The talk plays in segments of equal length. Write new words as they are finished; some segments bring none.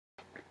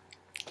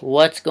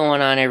What's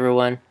going on,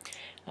 everyone?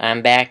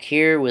 I'm back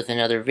here with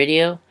another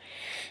video,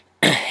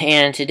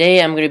 and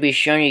today I'm going to be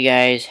showing you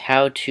guys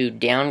how to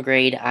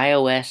downgrade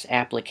iOS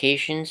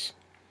applications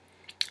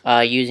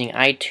using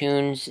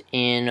iTunes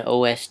in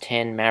OS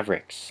X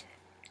Mavericks.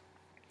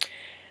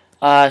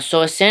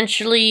 So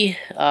essentially,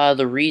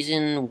 the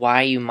reason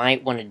why you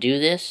might want to do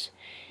this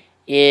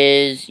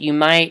is you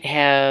might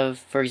have,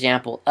 for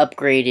example,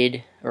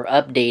 upgraded or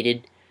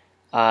updated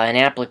an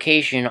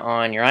application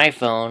on your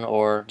iPhone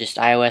or just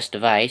iOS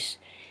device,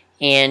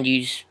 and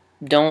you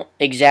don't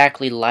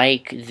exactly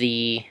like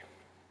the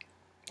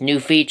new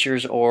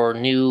features or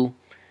new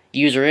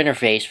user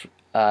interface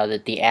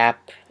that the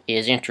app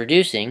is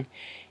introducing,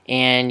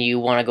 and you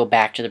want to go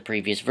back to the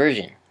previous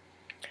version.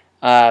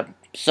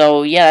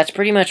 So yeah, that's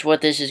pretty much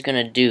what this is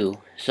going to do.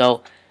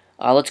 So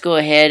let's go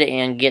ahead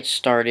and get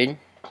started.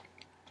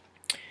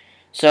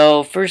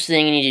 So first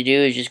thing you need to do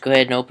is just go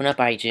ahead and open up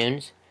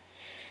iTunes.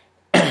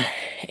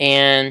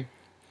 And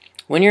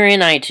when you're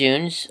in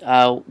iTunes,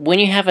 when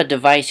you have a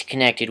device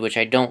connected, which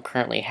I don't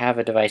currently have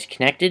a device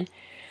connected,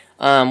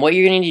 what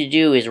you're going to need to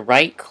do is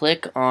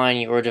right-click on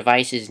your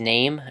device's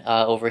name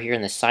over here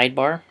in the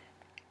sidebar,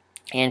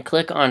 and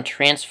click on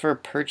Transfer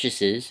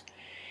Purchases.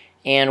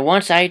 And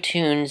once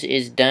iTunes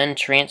is done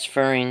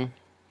transferring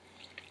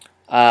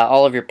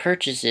all of your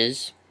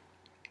purchases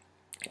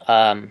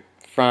from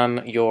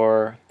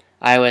your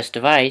iOS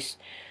device,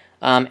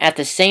 at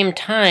the same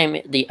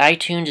time, the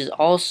iTunes is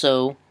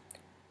also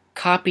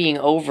copying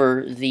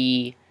over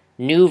the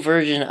new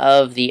version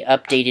of the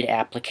updated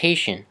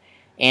application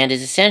and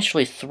is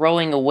essentially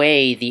throwing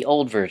away the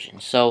old version.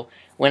 So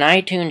when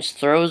iTunes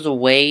throws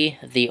away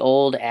the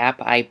old app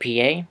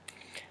IPA,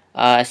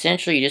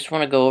 essentially you just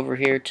want to go over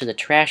here to the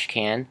trash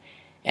can.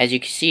 As you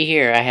can see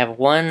here, I have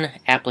one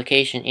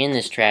application in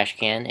this trash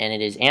can, and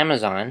it is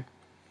Amazon.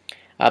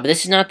 But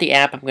this is not the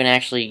app I'm going to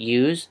actually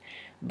use,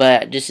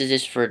 but this is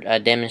just for a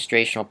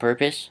demonstrational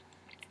purpose.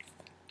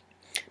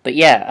 But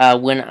yeah,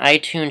 when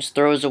iTunes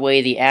throws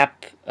away the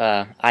app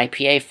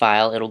IPA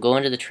file, it'll go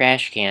into the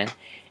trash can,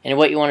 and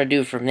what you want to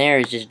do from there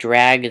is just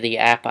drag the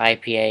app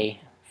IPA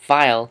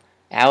file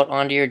out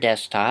onto your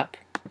desktop,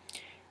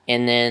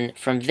 and then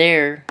from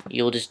there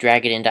you'll just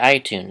drag it into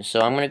iTunes. So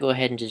I'm going to go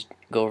ahead and just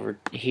go over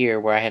here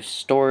where I have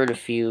stored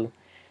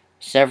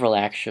several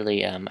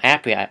actually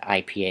app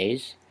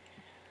IPAs.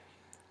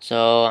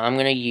 So I'm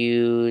going to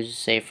use,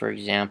 say for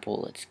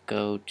example, let's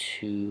go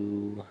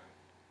to,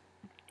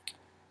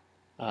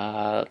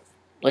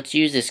 let's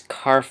use this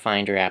Car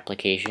Finder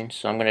application.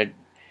 So I'm going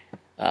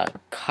to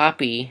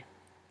copy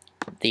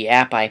the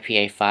app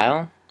IPA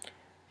file,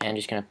 and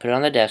just going to put it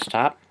on the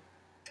desktop.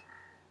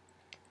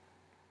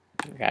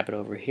 Grab it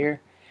over here.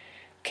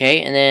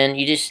 Okay, and then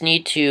you just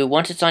need to,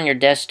 once it's on your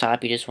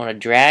desktop, you just want to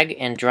drag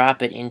and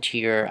drop it into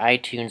your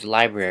iTunes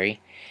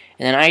library.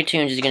 And then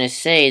iTunes is going to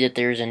say that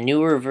there's a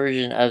newer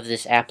version of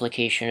this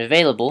application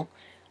available,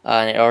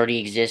 and it already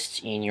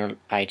exists in your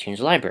iTunes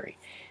library.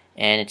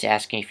 And it's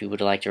asking if you would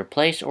like to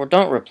replace or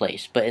don't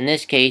replace. But in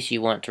this case,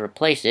 you want to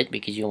replace it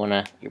because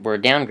we're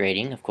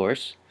downgrading, of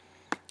course.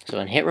 So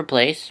and hit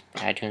replace.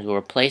 iTunes will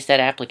replace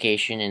that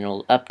application and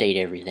it'll update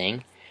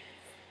everything.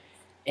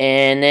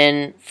 And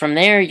then from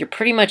there, you're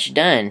pretty much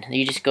done.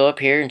 You just go up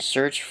here and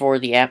search for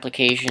the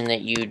application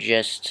that you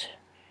just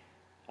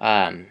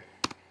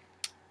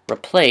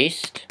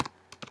replaced,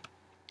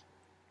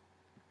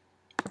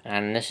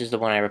 and this is the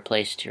one I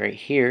replaced right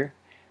here,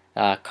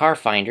 Car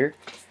Finder.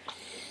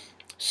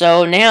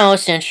 So now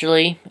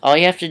essentially all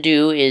you have to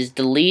do is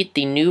delete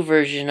the new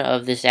version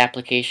of this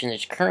application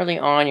that's currently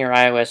on your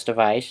iOS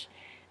device,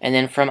 and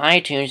then from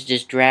iTunes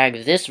just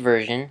drag this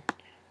version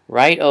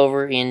right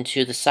over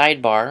into the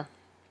sidebar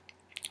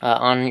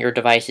on your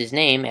device's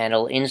name, and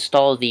it'll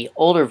install the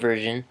older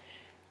version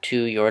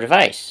to your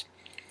device.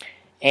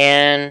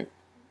 And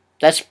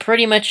that's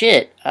pretty much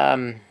it.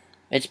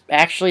 It's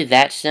actually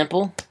that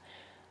simple.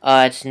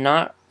 It's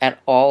not at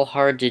all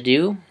hard to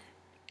do.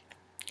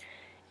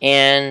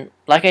 And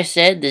like I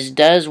said, this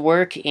does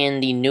work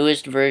in the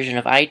newest version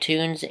of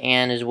iTunes,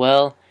 and as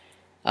well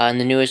in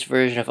the newest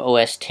version of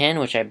OS X,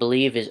 which I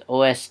believe is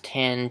OS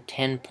X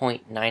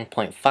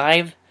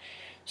 10.9.5.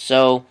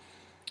 So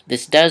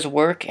this does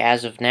work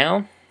as of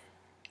now.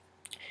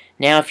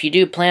 Now, if you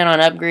do plan on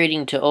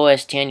upgrading to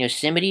OS X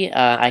Yosemite,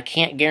 I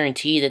can't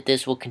guarantee that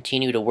this will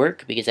continue to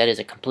work because that is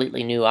a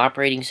completely new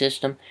operating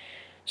system.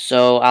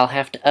 So I'll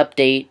have to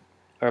update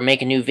or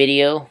make a new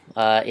video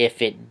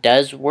if it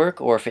does work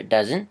or if it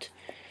doesn't.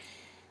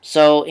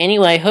 So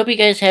anyway, I hope you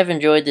guys have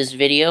enjoyed this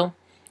video.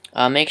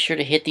 Make sure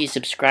to hit the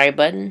subscribe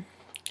button.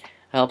 It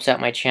helps out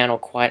my channel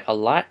quite a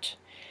lot.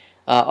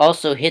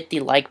 Also hit the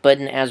like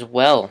button as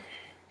well.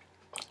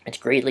 It's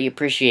greatly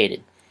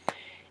appreciated.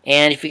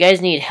 And if you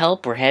guys need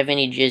help or have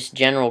any just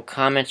general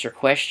comments or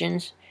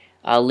questions,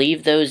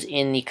 leave those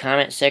in the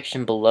comment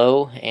section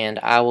below, and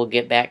I will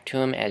get back to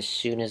them as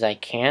soon as I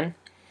can.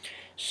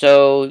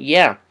 So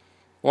yeah,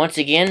 once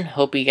again,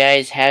 hope you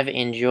guys have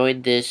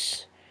enjoyed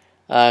this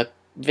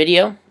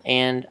video,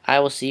 and I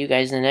will see you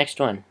guys in the next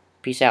one.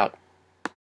 Peace out.